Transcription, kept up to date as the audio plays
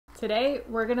Today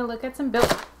we're gonna look at some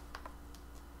Built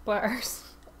bars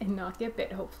and not get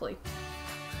bit, hopefully.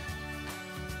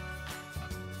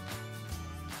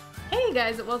 Hey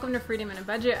guys, welcome to Freedom in a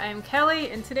Budget. I am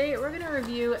Kelly, and today we're gonna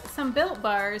review some Built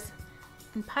bars.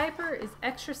 And Piper is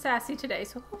extra sassy today,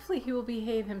 so hopefully he will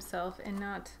behave himself and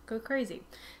not go crazy.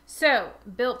 So,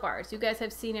 Built bars. You guys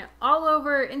have seen it all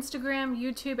over Instagram,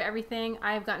 YouTube, everything.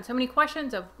 I have gotten so many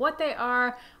questions of what they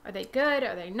are. Are they good?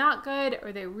 Are they not good?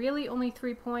 Are they really only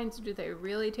 3 points? Do they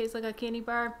really taste like a candy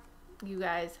bar? You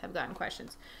guys have gotten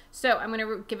questions. So I'm going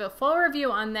to give a full review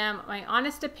on them, my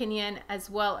honest opinion, as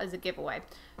well as a giveaway.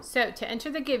 So to enter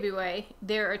the giveaway,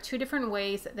 there are 2 different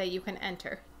ways that you can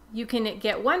enter. You can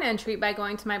get 1 entry by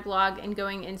going to my blog and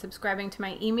going and subscribing to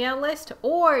my email list,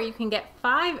 or you can get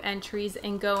 5 entries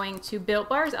and going to Built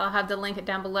Bars. I'll have the link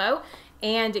down below,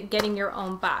 and getting your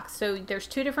own box. So there's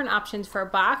 2 different options for a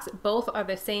box. Both are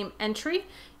the same entry.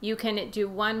 You can do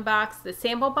 1 box, the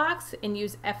sample box, and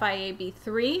use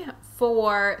FIAB3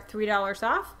 for $3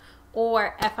 off,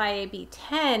 or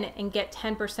FIAB10 and get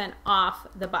 10% off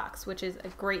the box, which is a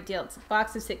great deal. It's a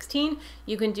box of 16.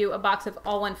 You can do a box of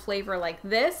all 1 flavor like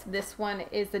this. This one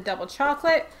is the double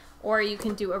chocolate, or you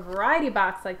can do a variety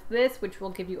box like this, which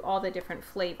will give you all the different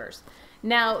flavors.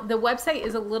 Now, the website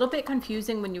is a little bit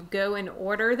confusing when you go and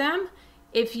order them.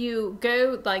 If you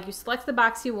go, like, you select the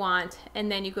box you want, and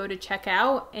then you go to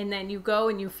checkout, and then you go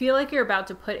and you feel like you're about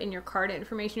to put in your card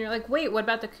information. You're like, wait, what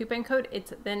about the coupon code?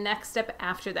 It's the next step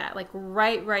after that. Like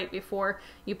right before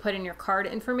you put in your card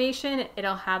information,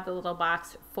 it'll have the little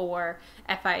box for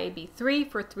FIAB3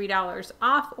 for $3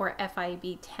 off, or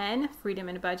FIAB10, Freedom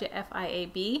in a Budget,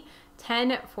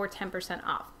 FIAB10 for 10%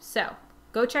 off. So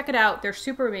go check it out. They're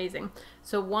super amazing.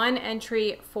 So 1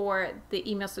 entry for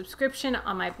the email subscription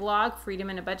on my blog,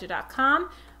 freedominabudget.com,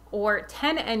 or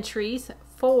 10 entries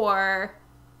for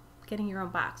getting your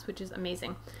own box, which is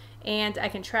amazing. And I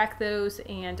can track those,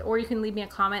 or you can leave me a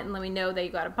comment and let me know that you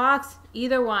got a box.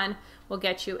 Either one will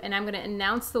get you, and I'm going to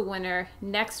announce the winner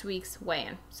next week's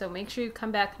weigh-in. So make sure you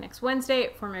come back next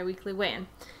Wednesday for my weekly weigh-in.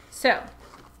 So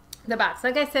the box,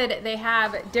 like I said, they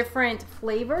have different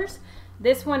flavors.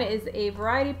 This one is a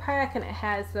variety pack, and it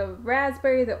has the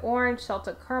raspberry, the orange,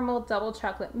 salted caramel, double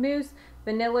chocolate mousse,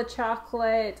 vanilla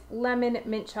chocolate, lemon,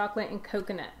 mint chocolate, and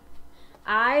coconut.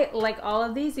 I like all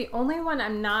of these. The only one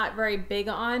I'm not very big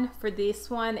on for this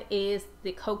one is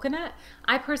the coconut.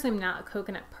 I personally am not a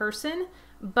coconut person,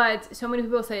 but so many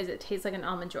people say it tastes like an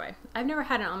Almond Joy. I've never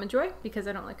had an Almond Joy because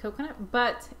I don't like coconut,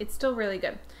 but it's still really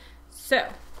good. So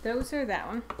those are that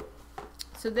one.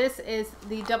 So this is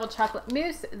the double chocolate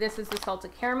mousse. This is the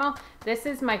salted caramel. This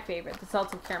is my favorite, the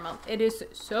salted caramel. It is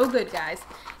so good, guys.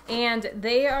 And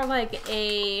they are like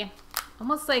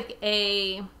almost like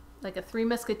a 3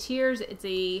 Musketeers. It's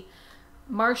a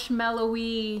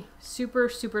marshmallowy, super,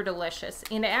 super delicious.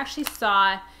 And I actually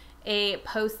saw a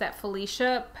post that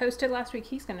Felicia posted last week.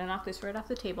 He's gonna knock this right off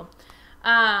the table.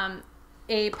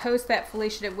 A post that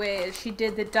Felicia did with, she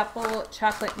did the double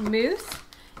chocolate mousse,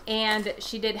 and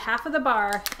she did half of the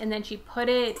bar, and then she put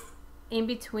it in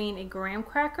between a graham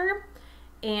cracker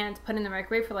and put it in the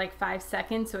microwave for like 5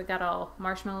 seconds, so it got all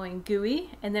marshmallow and gooey,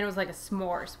 and then it was like a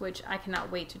s'mores, which I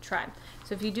cannot wait to try.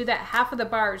 So if you do that, half of the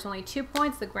bar is only 2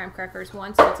 points, the graham cracker is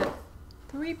 1, so it's a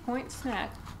 3-point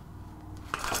snack.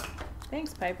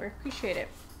 Thanks, Piper, appreciate it.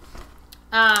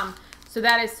 So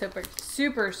that is super,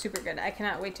 super, super good. I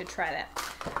cannot wait to try that.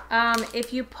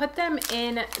 If you put them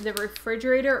in the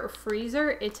refrigerator or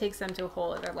freezer, it takes them to a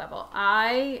whole other level.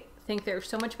 I think they're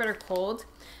so much better cold.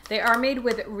 They are made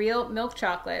with real milk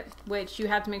chocolate, which you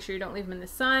have to make sure you don't leave them in the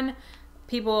sun.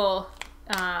 People,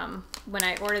 when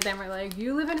I ordered them, were like,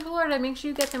 you live in Florida, make sure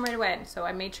you get them right away. So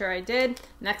I made sure I did.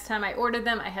 Next time I ordered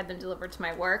them, I had them delivered to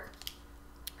my work.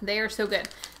 They are so good.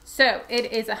 So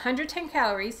it is 110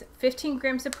 calories, 15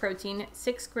 grams of protein,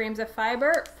 6 grams of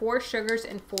fiber, 4 sugars,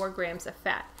 and 4 grams of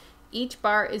fat. Each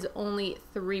bar is only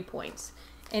 3 points,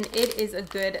 and it is a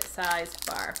good size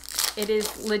bar. It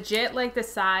is legit like the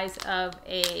size of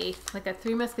a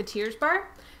 3 Musketeers bar.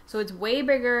 So it's way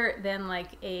bigger than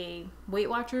like a Weight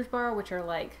Watchers bar, which are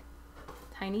like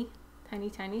tiny, tiny,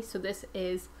 tiny. So this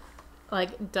is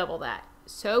like double that.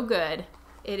 So good.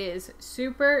 It is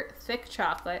super thick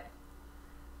chocolate.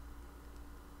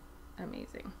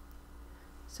 Amazing.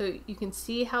 So you can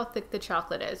see how thick the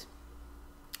chocolate is.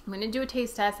 I'm going to do a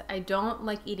taste test. I don't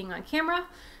like eating on camera,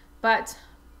 but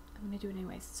I'm going to do it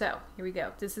anyways. So here we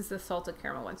go. This is the salted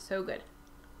caramel one. So good.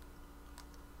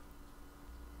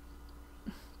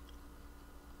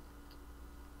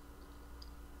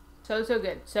 So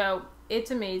good. So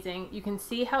it's amazing. You can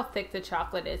see how thick the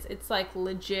chocolate is. It's like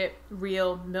legit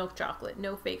real milk chocolate,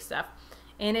 no fake stuff.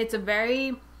 And it's a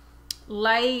very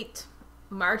light,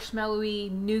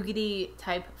 marshmallowy, nougaty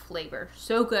type flavor.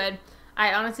 So good.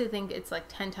 I honestly think it's like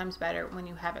 10 times better when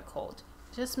you have it cold.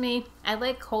 Just me. I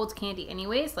like cold candy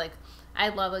anyways. Like, I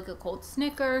love like a cold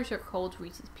Snickers or cold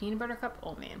Reese's Peanut Butter Cup.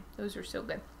 Oh man, those are so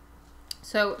good.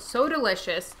 So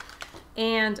delicious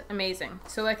and amazing.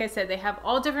 So like I said, they have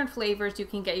all different flavors. You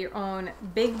can get your own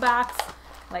big box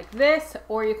like this,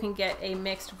 or you can get a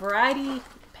mixed variety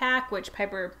pack, which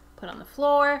Piper put on the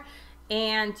floor.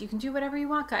 And you can do whatever you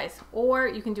want, guys. Or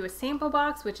you can do a sample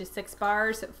box, which is 6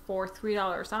 bars for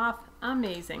 $3 off.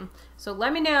 Amazing. So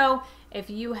let me know if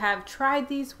you have tried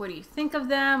these. What do you think of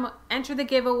them? Enter the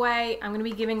giveaway. I'm going to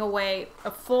be giving away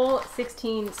a full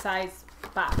 16 size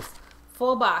box.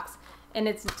 Full box.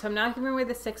 And so I'm not giving away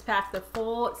the 6-pack, the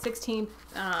full 16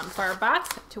 bar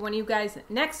box to one of you guys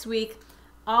next week.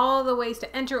 All the ways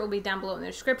to enter will be down below in the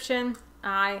description.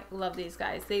 I love these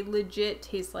guys. They legit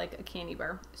taste like a candy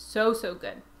bar. So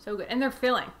good. So good. And they're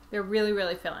filling. They're really,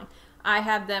 really filling. I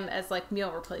have them as like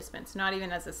meal replacements, not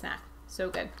even as a snack. So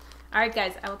good. All right,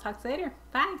 guys. I will talk to you later.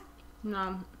 Bye.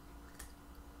 And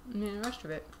the rest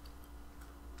of it.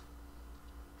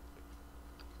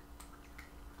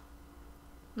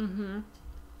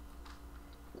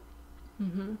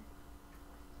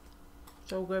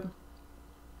 So good.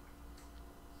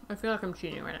 I feel like I'm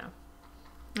cheating right now.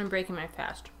 I'm breaking my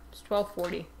fast. It's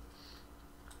 12:40.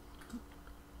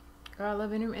 Girl, I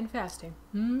love intermittent fasting.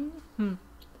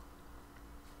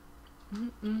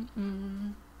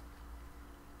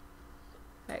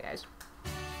 Bye, guys.